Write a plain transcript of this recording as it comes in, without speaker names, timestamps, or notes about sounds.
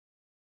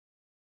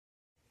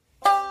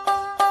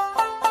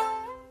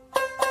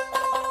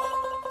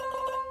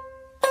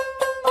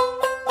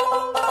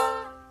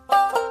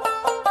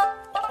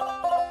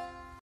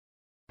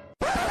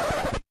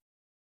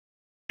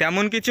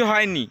তেমন কিছু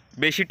হয়নি,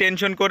 বেশি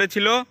টেনশন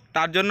করেছিল,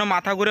 তার জন্য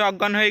মাথা ঘুরে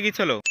অজ্ঞান হয়ে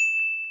গেছিল।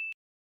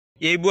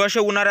 এই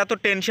বয়সে উনার এত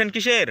টেনশন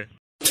কিসের?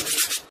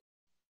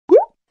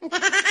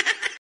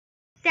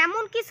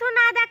 তেমন কিছু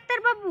না ডাক্তার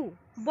বাবু,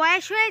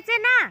 বয়স হয়েছে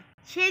না,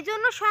 সেই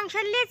জন্য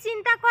সংসার নিয়ে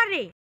চিন্তা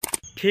করে।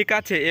 ঠিক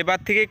আছে, এবার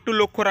থেকে একটু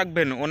লক্ষ্য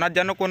রাখবেন ওনার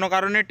যেন কোনো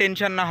কারণে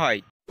টেনশন না হয়,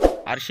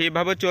 আর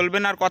সেইভাবে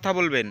চলবেন আর কথা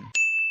বলবেন।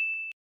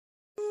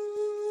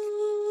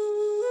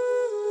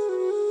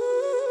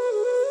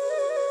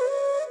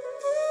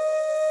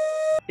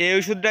 এই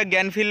ওষুধটা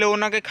জ্ঞান ফিরলে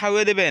ওনাকে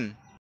খাওয়িয়ে দেবেন।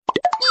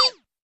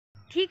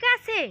 ঠিক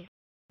আছে।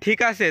 ঠিক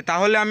আছে,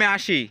 তাহলে আমি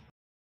আসি।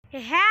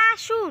 হ্যাঁ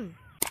আসুন।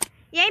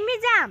 এই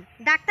মিজাম,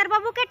 ডাক্তার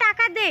বাবুকে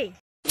টাকা দে।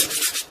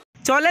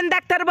 চলেন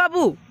ডাক্তার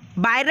বাবু,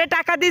 বাইরে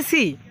টাকা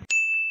দিছি।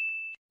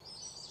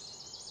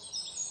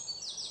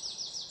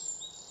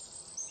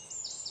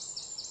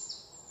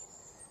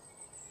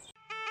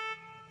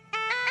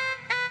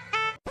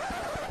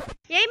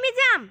 এই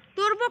মিজাম,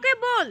 তোর বউকে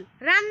বল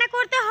রান্না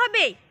করতে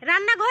হবে,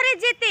 রান্নাঘরে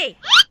যেতে।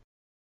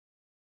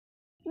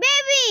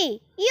 বেবি,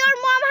 ইওর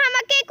মম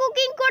আমাকে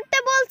কুকিং করতে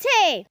বলছে।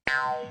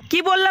 কি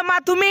বললা মা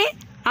তুমি?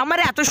 আমার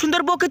এত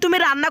সুন্দর বউকে তুমি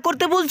রান্না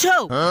করতে বলছো?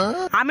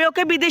 আমি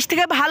ওকে বিদেশ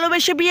থেকে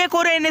ভালোবেসে বিয়ে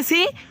করে এনেছি,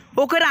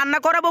 ওকে রান্না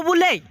করাবো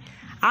বলে?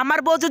 আমার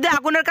বউ যদি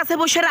আগুনের কাছে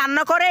বসে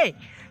রান্না করে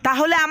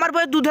তাহলে আমার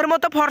বউ দুধের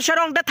মতো ফর্সা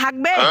রংটা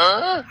থাকবে?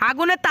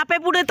 আগুনের তাপে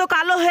পুড়ে তো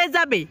কালো হয়ে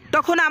যাবে,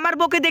 তখন আমার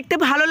বউকে দেখতে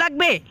ভালো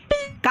লাগবে?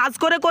 কাজ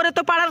করে করে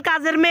তো পাড়ার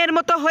কাজের মেয়ের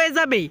মতো হয়ে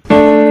যাবে।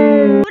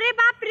 ওরে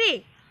বাপ রে,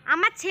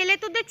 আমার ছেলে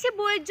তো দেখছি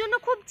বউয়ের জন্য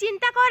খুব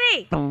চিন্তা করে।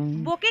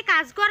 বউকে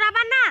কাজ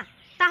করাবা না,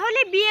 তাহলে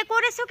বিয়ে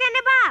করেছো কেন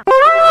বাপ?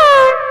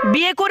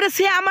 বিয়ে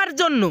করেছি আমার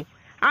জন্য।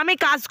 আমি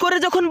কাজ করে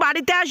যখন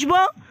বাড়িতে আসব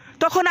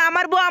তখন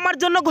আমার বউ আমার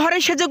জন্য ঘরে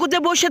সেজেগুজে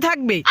বসে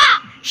থাকবে।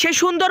 সে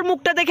সুন্দর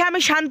মুখটা দেখে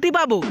আমি শান্তি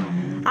পাবো,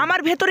 আমার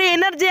ভেতরে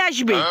এনার্জি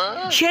আসবে,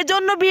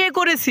 সেজন্য বিয়ে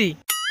করেছি।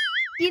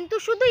 কিন্তু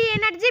শুধু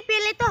এনার্জি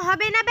পেলে তো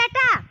হবে না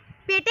বেটা,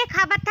 পেটে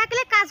খাবার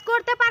থাকলে কাজ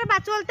করতে পারবা,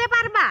 চলতে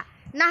পারবা,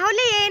 না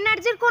হলে এই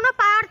এনার্জির কোনো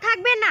পাওয়ার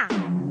থাকবে না।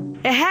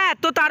 হ্যাঁ,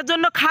 তো তার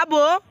জন্য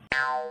খাবো।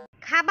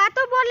 খাবা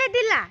তো বলে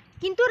দিলা,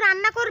 কিন্তু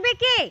রান্না করবে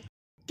কে?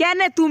 কেন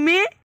তুমি?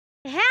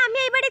 হ্যাঁ, আমি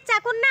এই বাড়ির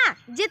চাকর না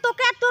যে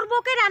তোকে আর তোর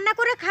বউকে রান্না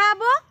করে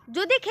খাওয়াবো।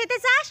 যদি খেতে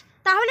চাস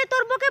তাহলে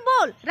তোর বউকে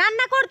বল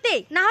রান্না করতে,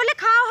 না হলে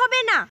খাওয়া হবে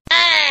না।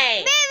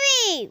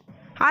 বেবি,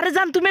 আরে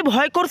জান, তুমি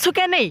ভয় করছো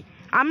কেন?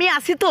 আমি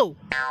আছি তো।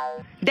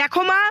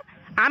 দেখো মা,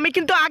 আমি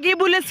কিন্তু আগেই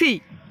বলেছি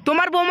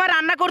তোমার বৌমা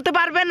রান্না করতে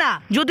পারবে না।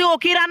 যদি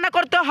ওকে রান্না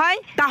করতে হয়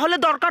তাহলে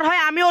দরকার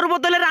হয় আমি ওর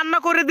বদলে রান্না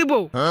করে দিব।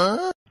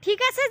 ঠিক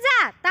আছে, যা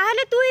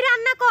তাহলে তুই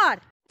রান্না কর।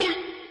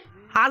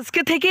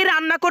 আজকে থেকেই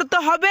রান্না করতে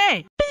হবে?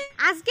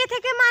 আজকে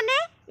থেকে মানে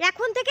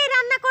এখন থেকেই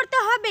রান্না করতে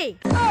হবে।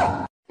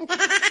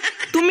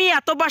 তুমি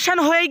এত পাষাণ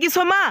হয়ে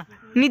গেছো মা,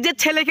 নিজের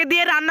ছেলেকে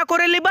দিয়ে রান্না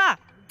করে নিবা?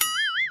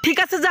 ঠিক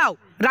আছে যাও,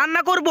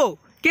 রান্না করব,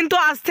 কিন্তু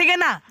আজ থেকে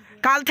না,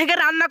 কাল থেকে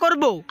রান্না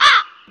করব।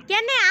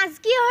 কেন, আজ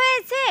কি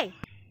হয়েছে?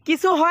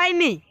 কিছু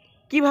হয়নি,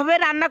 কিভাবে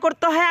রান্না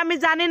করতে হয় আমি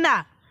জানি না।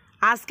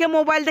 আজকে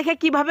মোবাইল দেখে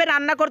কিভাবে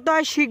রান্না করতে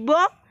হয় শিখবো,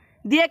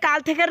 দিয়ে কাল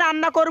থেকে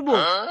রান্না করব।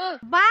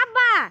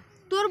 বাবা,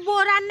 তোর বউ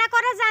রান্না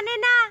করা জানে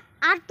না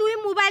আর তুই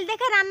মোবাইল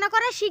দেখে রান্না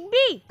করা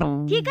শিখবি?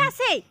 ঠিক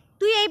আছে,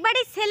 তুই এই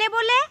বাড়ির ছেলে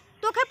বলে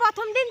তোকে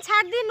প্রথম দিন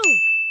ছাড় দিনু।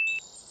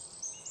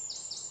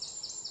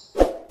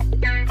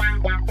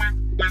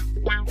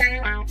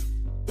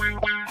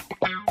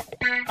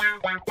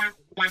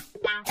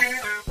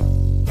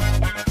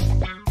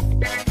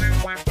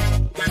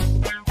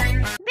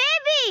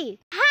 বেবি,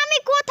 আমি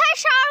কোথায়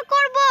শাওয়ার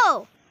করব?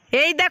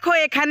 এই দেখো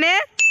এখানে।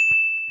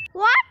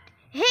 হোয়াট?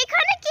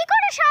 এইখানে কি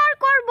করে শাওয়ার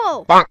করব?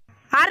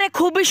 আরে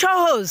খুবই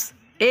সহজ,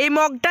 এই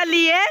মগটা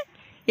নিয়ে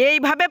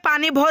এইভাবে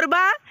পানি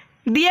ভরবা,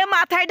 দিয়ে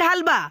মাথায়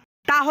ঢালবা,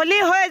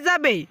 তাহলেই হয়ে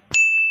যাবে।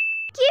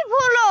 কি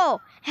বলো,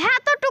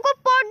 এতটুকু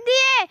পট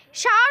দিয়ে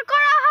শাওয়ার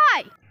করা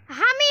হয়?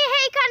 আমি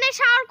এইখানে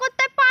শাওয়ার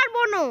করতে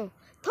পারবো না।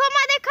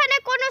 তোমাদের এখানে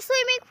কোনো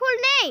সুইমিং পুল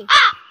নেই?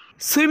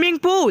 Swimming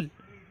pool?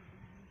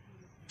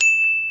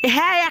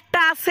 হ্যাঁ, একটা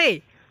আছে,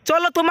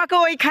 চলো তোমাকে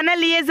ওইখানে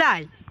নিয়ে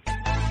যাই।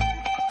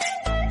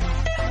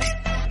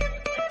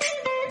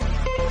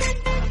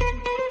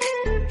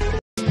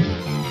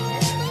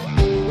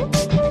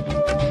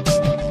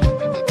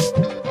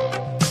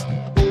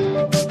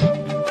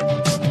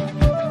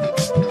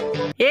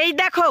 এই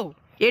দেখো,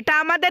 এটা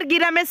আমাদের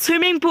গ্রামের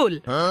সুইমিং পুল।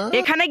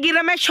 এখানে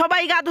গ্রামের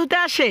সবাই গা ধুতে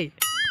আসে।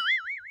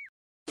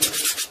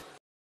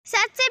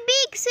 Such a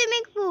big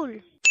swimming pool.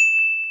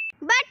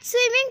 But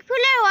swimming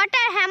pool এর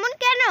ওয়াটার এমন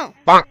কেন?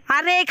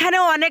 আরে এখানে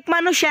অনেক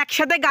মানুষ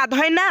একসাথে গা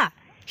ধোয় না,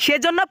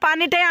 সেজন্য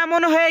পানিটা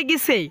এমন হয়ে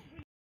গেছে।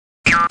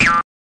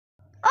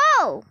 ও,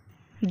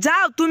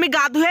 যাও তুমি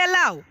গা ধুয়ে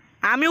লাও,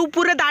 আমি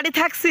উপরে দাঁড়িয়ে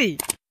থাকছি।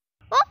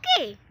 ওকে।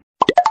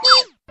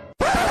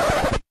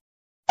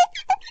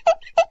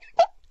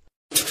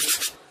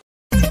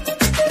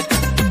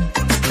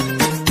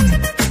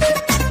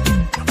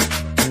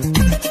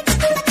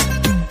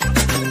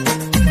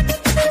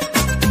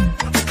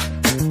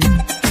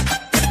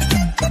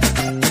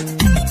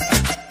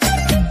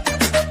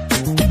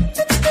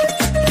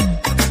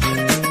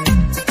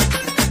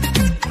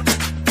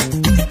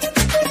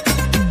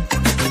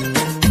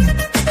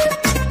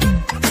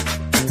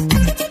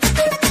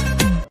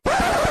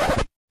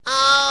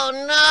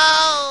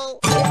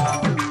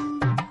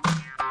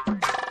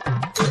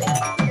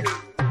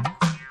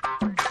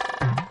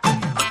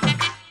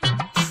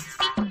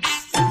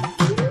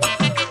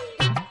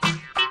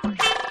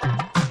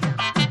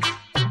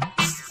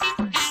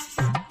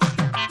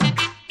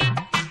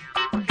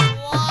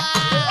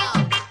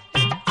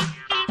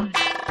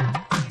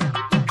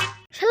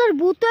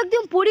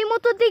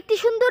 দেখতে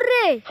সুন্দর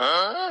রে।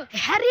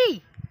 হ্যাঁ রে,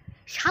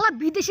 শালা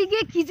বিদেশে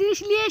গিয়ে কি জিনিস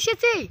নিয়ে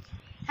এসেছে,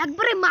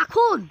 একবারে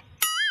মাখন।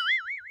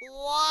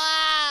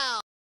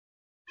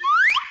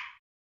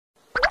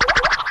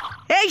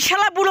 এই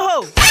শালা বুড়ো,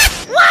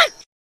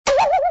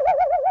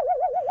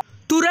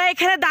 তোরা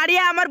এখানে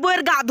দাঁড়িয়ে আমার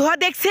বউয়ের গা ধোয়া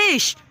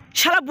দেখছিস?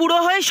 শালা বুড়ো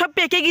হয়ে সব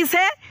পেকে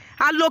গেছে,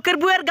 আর লোকের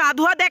বউয়ের গা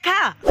ধোয়া দেখা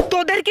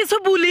তোদের কিছু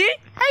বলি?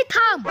 এই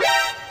থাম,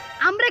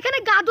 আমরা এখানে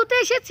গা ধুতে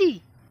এসেছি,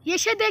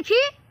 এসে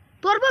দেখি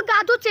তোর বউ গা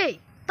ধুচ্ছে,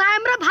 তাই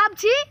আমরা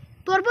ভাবছি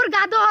তোর বউর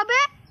গা ধোয়া হবে,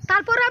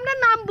 তারপরে আমরা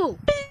নামবো।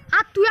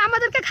 আর তুই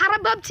আমাদেরকে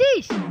খারাপ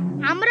ভাবছিস?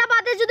 আমরা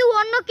বাদে যদি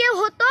অন্য কেউ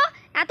হতো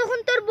এতক্ষণ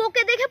তোর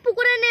বউকে দেখে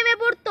পুকুরে নেমে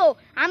পড়তো,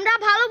 আমরা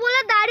ভালো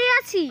বলে দাঁড়িয়ে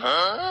আছি।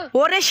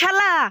 ওরে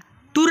শালা,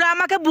 তোরা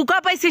আমাকে বোকা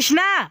পাইছিস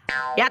না?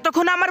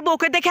 এতক্ষণ আমার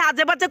বউকে দেখে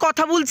আজে বাজে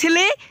কথা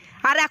বলছিলি,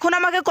 আর এখন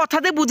আমাকে কথা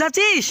দিয়ে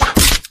বুঝাচ্ছিস?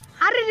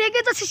 আরে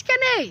রেগে যাচ্ছিস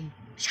কেন?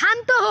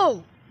 শান্ত হও,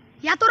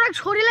 এত রাগ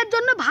শরীরের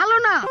জন্য ভালো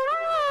না।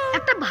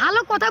 একটা ভালো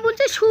কথা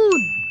বলছি শুন,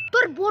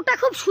 তোর বউটা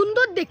খুব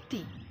সুন্দর দেখতে,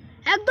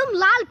 একদম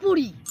লাল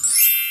পরি,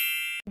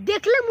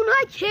 দেখলে মনে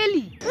হয়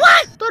খেলি।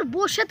 তোর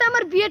বউর সাথে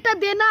আমার বিয়েটা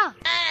দে না,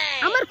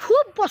 আমার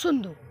খুব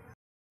পছন্দ।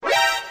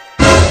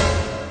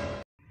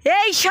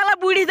 এই শালা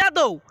বুড়ি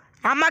দাদু,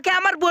 আমাকে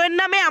আমার বউয়ের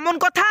নামে এমন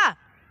কথা,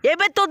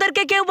 এবার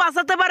তোদেরকে কেউ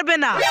বাঁচাতে পারবে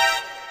না।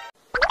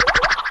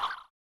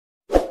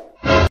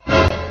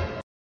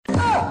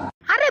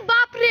 আরে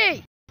বাপ রে,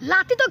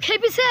 লাতি তো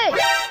খেপিছে।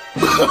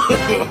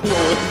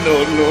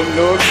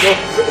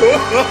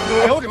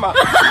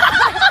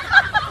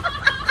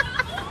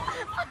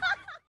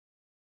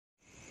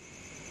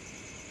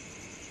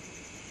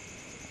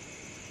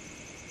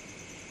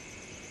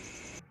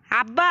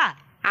 আব্বা,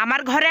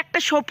 আমার ঘরে একটা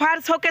সোফার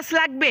শোকেস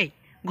লাগবে,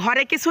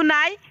 ঘরে কিছু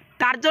নাই,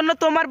 তার জন্য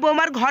তোমার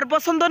বৌমার ঘর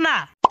পছন্দ না।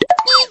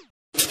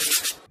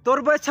 তোর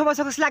বউয়ের সোফা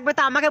শোকেস লাগবে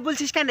তা আমাকে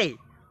বলছিস কেন?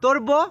 তোর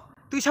বউ,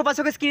 তুই সোফা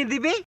শোকেস কিনে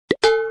দিবি?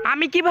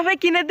 আমি কিভাবে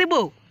কিনে দেব?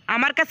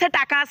 আমার কাছে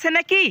টাকা আছে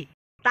নাকি?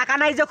 টাকা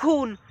নাই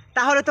যখন,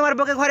 তাহলে তোমার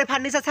বউকে ঘরে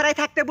ফার্নিচার ছাড়াই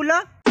থাকতে বলো।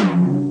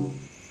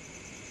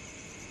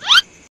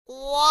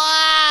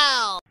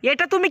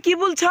 এটা তুমি কি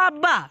বলছো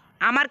আব্বা?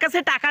 আমার কাছে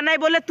টাকা নাই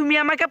বলে তুমি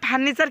আমাকে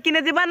ফার্নিচার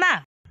কিনে দিবা না?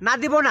 না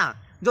দিব না,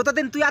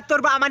 যতদিন তুই আর তোর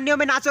বউ আমার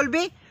নিয়মে না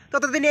চলবি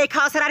ততদিন এই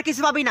খাওয়া ছাড়া আর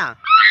কিছু পাবি না।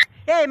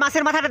 এই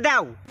মাছের মাথাটা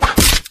দাও।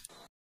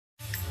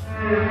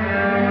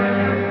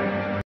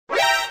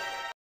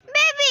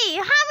 বেবি,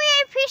 আমি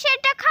এই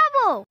ফিশেরটা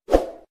খাবো।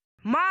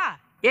 মা,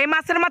 এই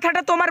মাছের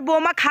মাথাটা তোমার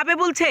বৌমা খাবে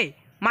বলছে,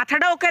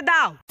 মাথাটা ওকে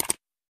দাও।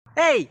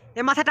 এই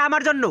মাথাটা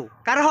আমার জন্য,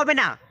 কারো হবে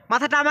না,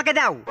 মাথাটা আমাকে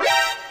দাও।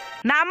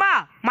 না মা,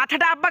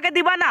 মাথাটা আব্বাকে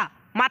দিবা না,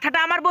 মাথাটা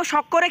আমার বউ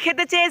শখ করে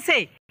খেতে চেয়েছে,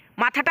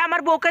 মাথাটা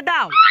আমার বউকে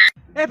দাও।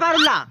 এই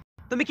পারুলা,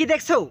 তুমি কি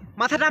দেখছো?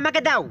 মাথাটা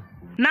আমাকে দাও।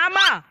 না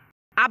মা,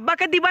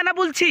 আব্বাকে দিবা না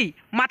বলছি,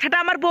 মাথাটা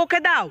আমার বউকে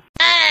দাও।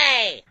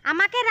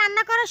 আমাকে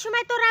রান্না করার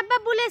সময় তোর আব্বা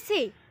বলেছে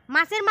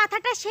মাছের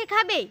মাথাটা সে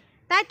খাবে,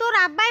 তাই তোর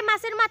আব্বাই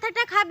মাছের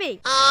মাথাটা খাবে।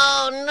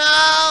 Oh no!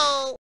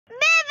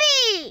 বেবি!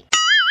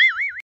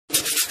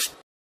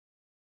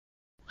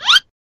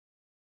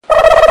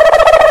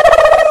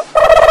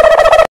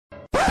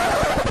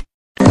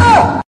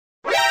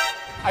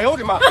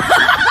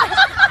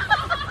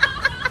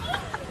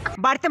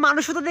 বাড়িতে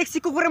মানুষ তো দেখছি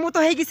কুকুরের মতো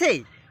হয়ে গেছে,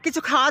 কিছু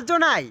খাওয়ার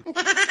জন্য নাই।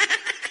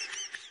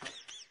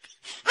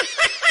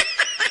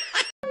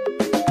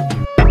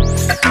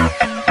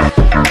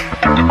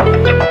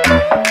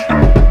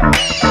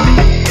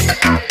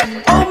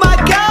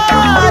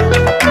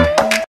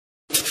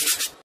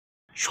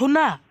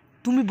 সোনা,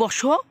 তুমি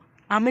বসো,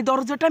 আমি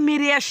দরজাটা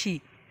মেরে আসি,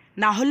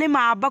 না হলে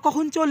মা আব্বা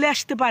কখন চলে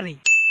আসতে পারে।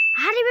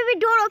 আরে বেবি,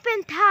 ডোর ওপেন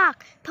থাক,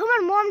 তোমার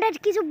মম ড্যাড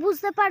কিছু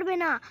বুঝতে পারবে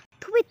না,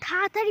 তুমি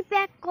তাড়াতাড়ি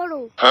প্যাক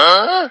করো।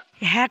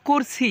 হ্যাঁ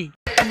করছি।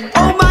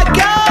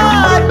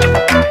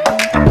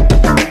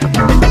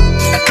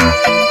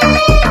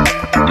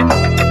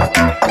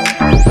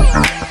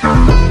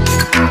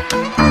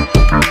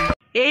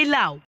 এই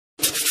লাও।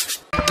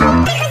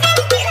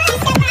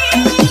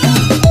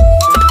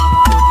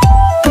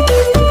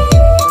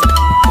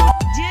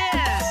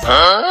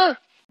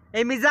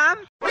 এই মিজাম,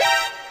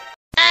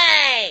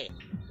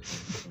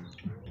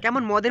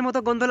 কেমন মদের মতো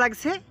গন্ধ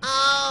লাগছে।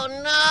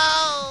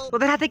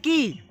 তোদের হাতে কি?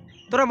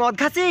 তোরা মদ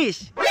খাচ্ছিস?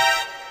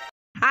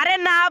 আরে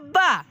না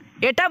আব্বা,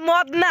 এটা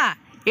মদ না,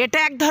 এটা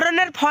এক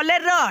ধরনের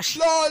ফলের রস।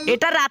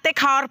 এটা রাতে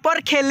খাওয়ার পর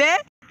খেলে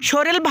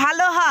শরীর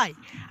ভালো হয়,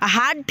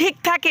 হার্ট ঠিক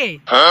থাকে।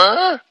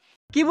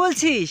 কি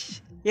বলছিস?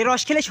 এই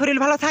রস খেলে শরীর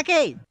ভালো থাকে?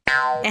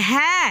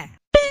 হ্যাঁ।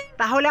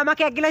 তাহলে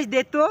আমাকে এক গ্লাস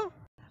দে তো,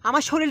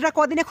 আমার শরীরটা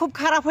কদিনে খুব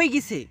খারাপ হয়ে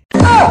গেছে।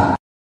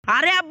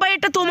 আরে আব্বা,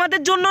 এটা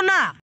তোমাদের জন্য না,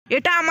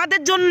 এটা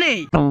আমাদের জন্যে।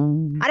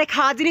 আরে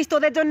খাওয়া জিনিস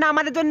তোদের জন্য,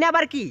 আমাদের জন্য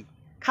আবার কি?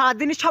 খাওয়ার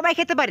জিনিস সবাই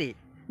খেতে পারে,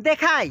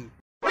 দেখাই।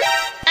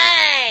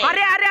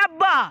 আরে আরে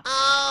আব্বা,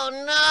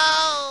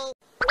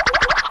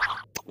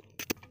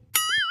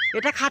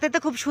 এটা খাতে তো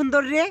খুব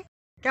সুন্দর রে,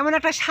 কেমন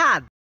একটা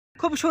স্বাদ,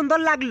 খুব সুন্দর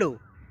লাগলো।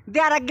 দে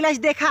আর এক গ্লাস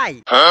দেখাই।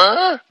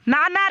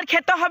 না না, আর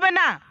খেতে হবে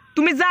না,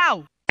 তুমি যাও।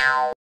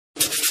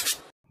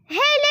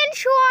 হেলেন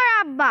শুয়োর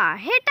আব্বা,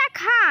 হেটা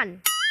খান।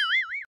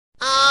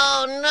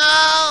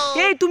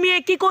 এই তুমি এ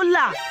কি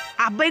করলা?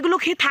 আব্বা এগুলো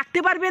খেয়ে থাকতে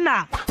পারবে না।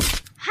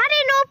 আরে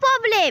নো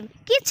প্রবলেম,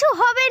 কিছু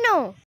হবে না।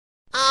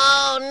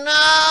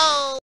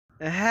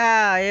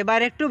 হ্যাঁ, এবার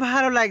একটু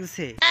ভালো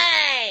লাগছে।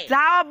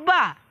 যাও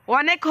আব্বা,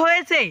 অনেক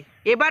হয়েছে,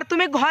 এবার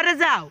তুমি ঘরে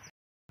যাও।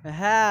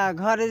 হ্যাঁ,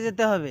 ঘরে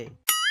যেতে হবে।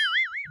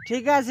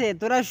 ঠিক আছে,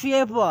 তোরা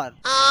শুয়ে পড়।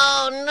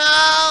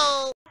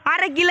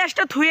 আরে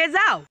গিলাসটা ধুয়ে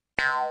যাও।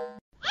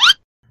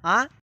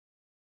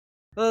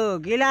 ও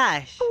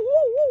গিলাস,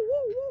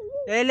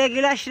 এলে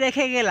গিলাস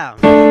রেখে গেলাম।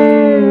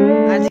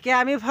 আজকে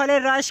আমি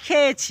ফলের রস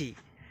খেয়েছি,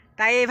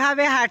 তাই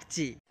এভাবে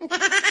হাঁটছি।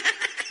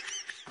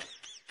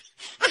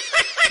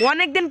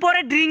 অনেকদিন পরে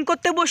ড্রিঙ্ক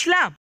করতে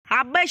বসলাম,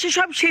 আব্বা এসে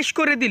সব শেষ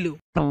করে দিল।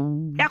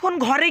 এখন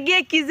ঘরে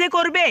গিয়ে কি যে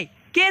করবে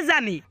কে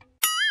জানি।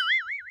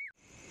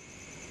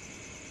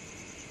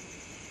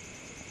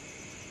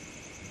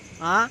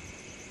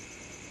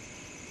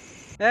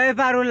 এই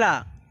পারুলা,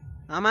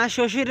 আমার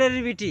শ্বশুরের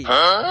বিটি,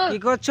 কি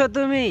করছো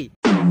তুমি?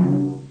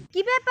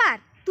 কি ব্যাপার,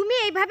 তুমি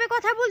এইভাবে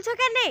কথা বলছো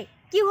কেন?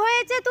 কি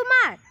হয়েছে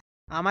তোমার?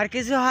 আমার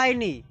কিছু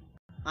হয়নি,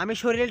 আমি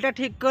শরীরটা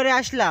ঠিক করে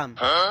আসলাম।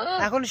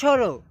 এখন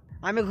সরো,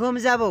 আমি ঘুম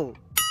যাব।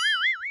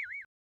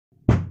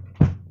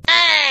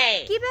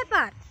 কি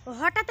ব্যাপার,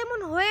 হঠাৎ এমন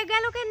হয়ে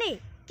গেল কেন?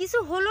 কিছু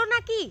হলো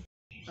নাকি?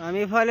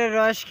 আমি ফলের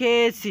রস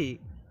খেয়েছি,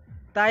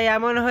 তাই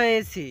এমন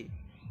হয়েছি।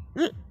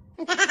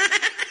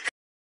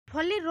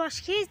 ফলের রস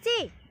খেয়েছে,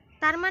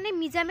 তার মানে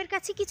মিজামের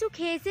কাছে কিছু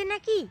খেয়েছে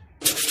নাকি?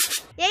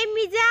 এই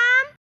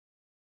মিজাম!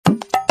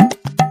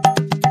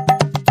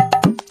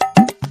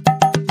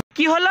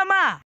 কি হলো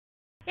মা?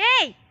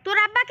 এই, তোর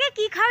আব্বাকে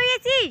কি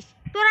খাওয়িয়েছিস?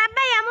 তোর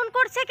আব্বা এমন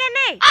করছে কেন?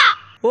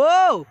 ও,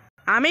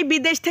 আমি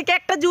বিদেশ থেকে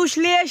একটা জুস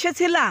নিয়ে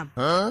এসেছিলাম,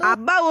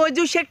 আব্বা ওই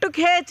জুস একটু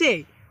খেয়েছে।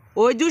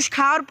 ওই জুস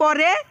খাওয়ার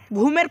পরে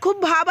ঘুমের খুব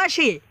ভাব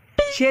আসে,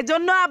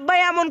 সেজন্য আব্বা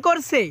এমন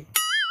করছে।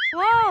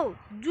 ও,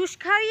 জুস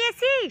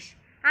খাওয়িয়েছিস?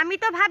 আমি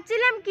তো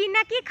ভাবছিলাম কি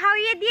না কি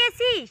খাওয়িয়ে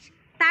দিয়েছিস,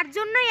 তার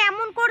জন্য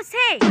এমন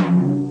করছে।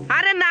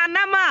 আরে না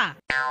না মা।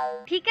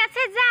 ঠিক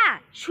আছে, যা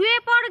শুয়ে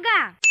পড় গা।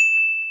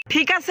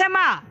 ঠিক আছে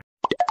মা।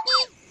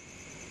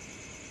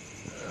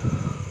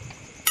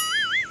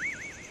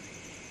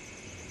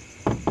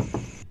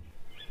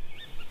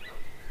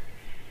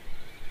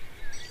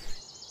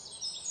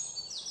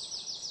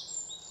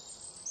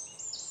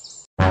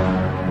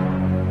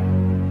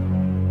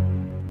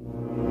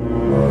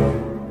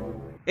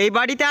 এই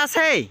বাড়িতে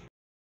আছে?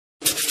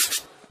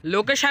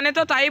 লোকেশনে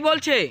তো তাই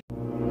বলছে।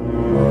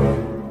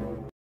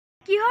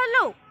 কি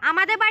হলো,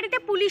 আমাদের বাড়িতে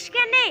পুলিশ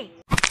কেন?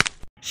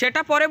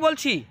 সেটা পরে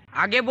বলছি,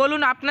 আগে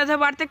বলুন আপনাদের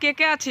বাড়িতে কে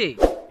কে আছে?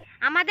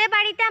 আমাদের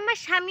বাড়িতে আমার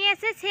স্বামী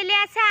আছে, ছেলে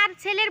আছে, আর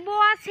ছেলের বউ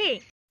আছে।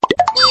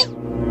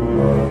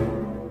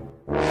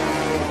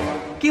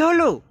 কি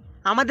হলো,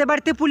 আমাদের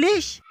বাড়িতে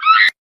পুলিশ?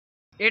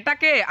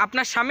 এটাকে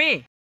আপনার স্বামী?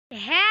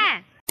 হ্যাঁ।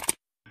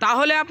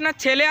 তাহলে আপনার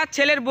ছেলে আর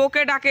ছেলের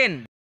বউকে ডাকেন।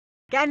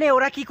 কেন,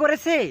 ওরা কি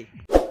করেছে?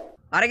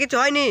 আরে কিছু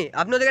হয়নি,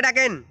 আপনি ওদেরকে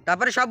ডাকেন,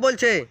 তারপরে সব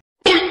বলছে।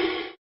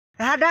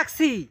 হ্যাঁ,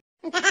 ডাকছি।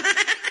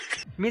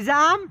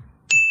 মিজাম,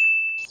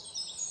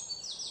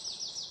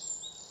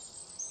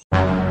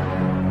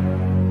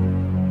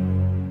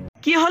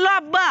 কি হলো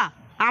আব্বা,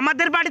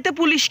 আমাদের বাড়িতে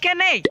পুলিশ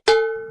কেন?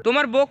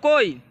 তোমার বউ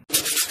কই?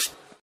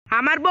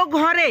 আমার বউ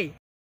ঘরে।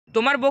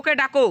 তোমার বউকে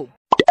ডাকো।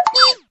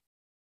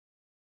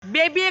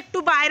 বেবি একটু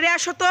বাইরে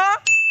আসো তো।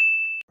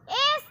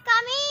 Is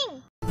coming.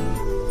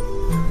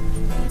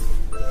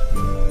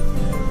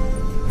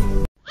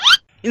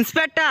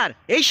 ইন্সপেক্টর,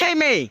 এই সেই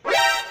মেয়ে।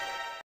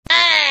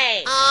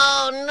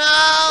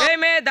 এই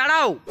মেয়ে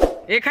দাঁড়াও,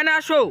 এখানে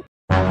আসো।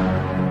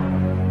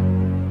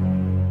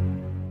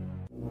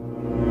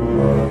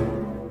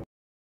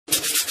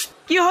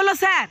 কি হলো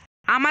স্যার,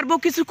 আমার বউ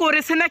কিছু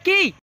করেছে নাকি?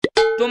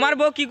 তোমার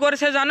বউ কি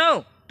করেছে জানো?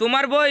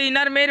 তোমার বউ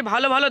ইনার মেয়ের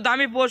ভালো ভালো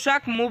দামি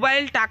পোশাক,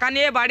 মোবাইল, টাকা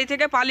নিয়ে বাড়ি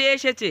থেকে পালিয়ে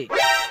এসেছে।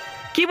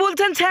 কি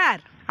বলছেন স্যার?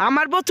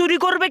 আমার বউ চুরি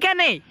করবে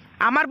কেন?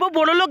 আমার বউ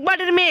বড় লোক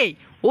বাড়ির মেয়ে,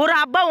 ওর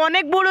আব্বা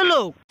অনেক বড়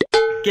লোক।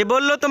 কে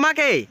বললো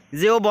তোমাকে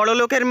যে ও বড়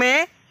লোকের মেয়ে?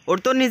 ওর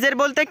তো নিজের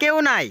বলতে কেউ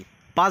নাই।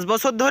 5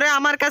 বছর ধরে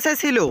আমার কাছে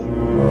ছিল।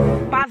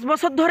 5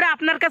 বছর ধরে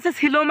আপনার কাছে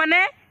ছিল মানে?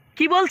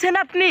 কি বলছেন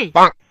আপনি?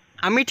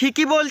 আমি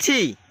ঠিকই বলছি,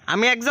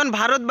 আমি একজন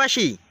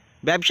ভারতবাসী,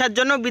 ব্যবসার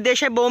জন্য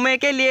বিদেশে বউ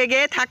মেয়েকে নিয়ে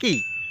গিয়ে থাকি।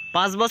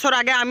 5 বছর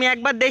আগে আমি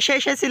একবার দেশে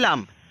এসেছিলাম,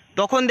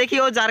 তখন দেখি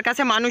ও যার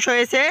কাছে মানুষ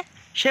হয়েছে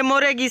সে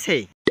মরে গেছে।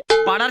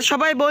 পাড়ার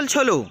সবাই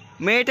বলছিল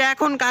মেয়েটা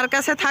এখন কার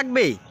কাছে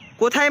থাকবে,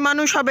 কোথায়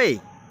মানুষ হবে।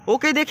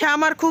 ওকে দেখে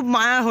আমার খুব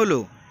মায়া হলো,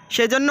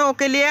 সেজন্য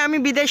ওকে নিয়ে আমি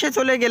বিদেশে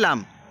চলে গেলাম।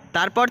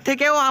 তারপর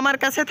থেকে ও আমার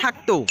কাছে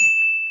থাকতো।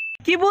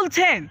 কি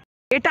বলছেন?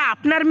 এটা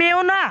আপনার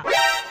মেয়েও না?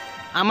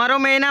 আমারও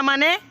মেয়ে না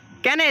মানে?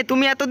 কেন,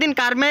 তুমি এতদিন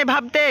কার মেয়ে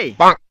ভাবতে?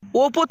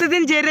 ও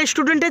প্রতিদিন যে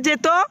রেস্টুরেন্টে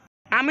যেত,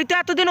 আমি তো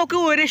এতদিন ওকে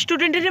ওই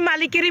রেস্টুরেন্টের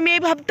মালিকেরই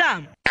মেয়ে ভাবতাম।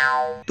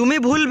 তুমি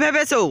ভুল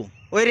ভেবেছো,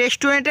 ওই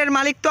রেস্টুরেন্টের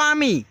মালিক তো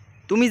আমি।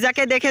 তুমি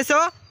যাকে দেখেছো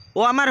ও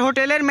আমার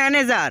হোটেলের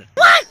ম্যানেজার।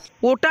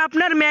 ওটা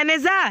আপনার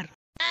ম্যানেজার?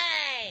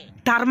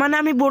 তার মানে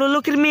আমি বড়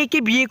লোকের মেয়েকে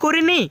বিয়ে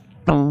করিনি?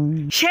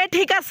 সে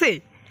ঠিক আছে,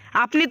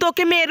 আপনি তো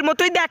ওকে মেয়ের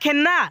মতোই দেখেন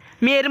না।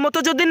 মেয়ের মতো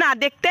যদি না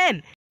দেখতেন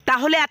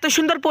তাহলে এত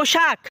সুন্দর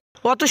পোশাক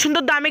অত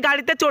সুন্দর দামি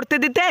গাড়িতে চড়তে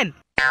দিতেন?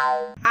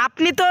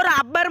 আপনি তো ওর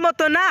আব্বার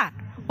মতো না,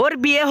 ওর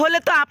বিয়ে হলে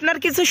তো আপনার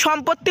কিছু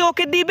সম্পত্তি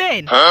ওকে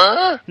দিবেন।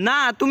 না,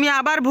 তুমি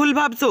আবার ভুল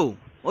ভাবছো।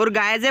 ওর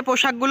গায়ে যে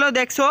পোশাকগুলো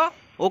দেখছো,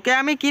 ওকে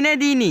আমি কিনে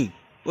দিইনি।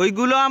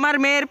 ওইগুলো আমার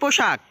মেয়ের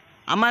পোশাক।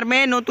 আমার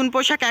মেয়ে নতুন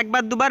পোশাক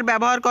একবার দুবার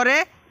ব্যবহার করে,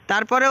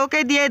 তারপরে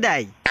ওকে দিয়ে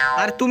দেয়।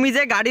 আর তুমি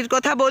যে গাড়ির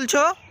কথা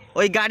বলছো,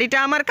 ওই গাড়িটা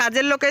আমার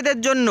কাজের লোকেদের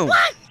জন্য।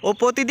 ও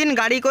প্রতিদিন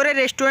গাড়ি করে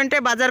রেস্টুরেন্টে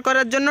বাজার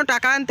করার জন্য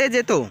টাকা আনতে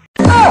যেত।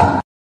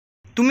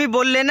 তুমি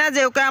বললে না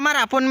যে ওকে আমার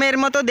আপন মেয়ের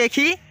মতো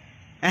দেখি?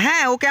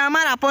 হ্যাঁ, ওকে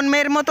আমার আপন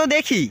মেয়ের মতো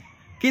দেখি,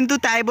 কিন্তু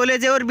তাই বলে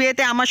যে ওর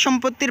বিয়েতে আমার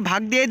সম্পত্তির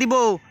ভাগ দিয়ে দিব,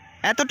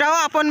 এতটাও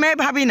আপন মেয়ে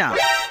ভাবি না।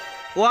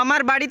 ও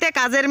আমার বাড়িতে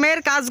কাজের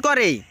মেয়ের কাজ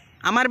করে।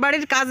 আমার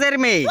বাড়ির কাজের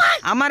মেয়ে,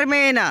 আমার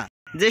মেয়ে না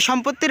যে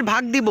সম্পত্তির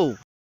ভাগ দিব।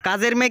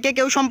 কাজের মেয়েকে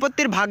কেউ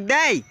সম্পত্তির ভাগ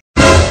দেয়?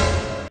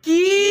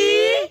 কি?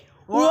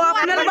 ও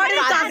আপনার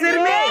বাড়ির কাজের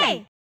মেয়ে?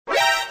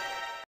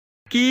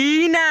 কি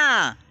না,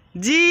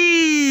 জি।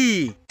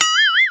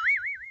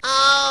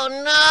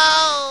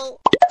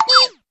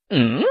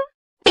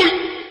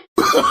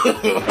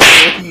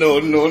 No,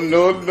 no,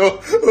 no, no.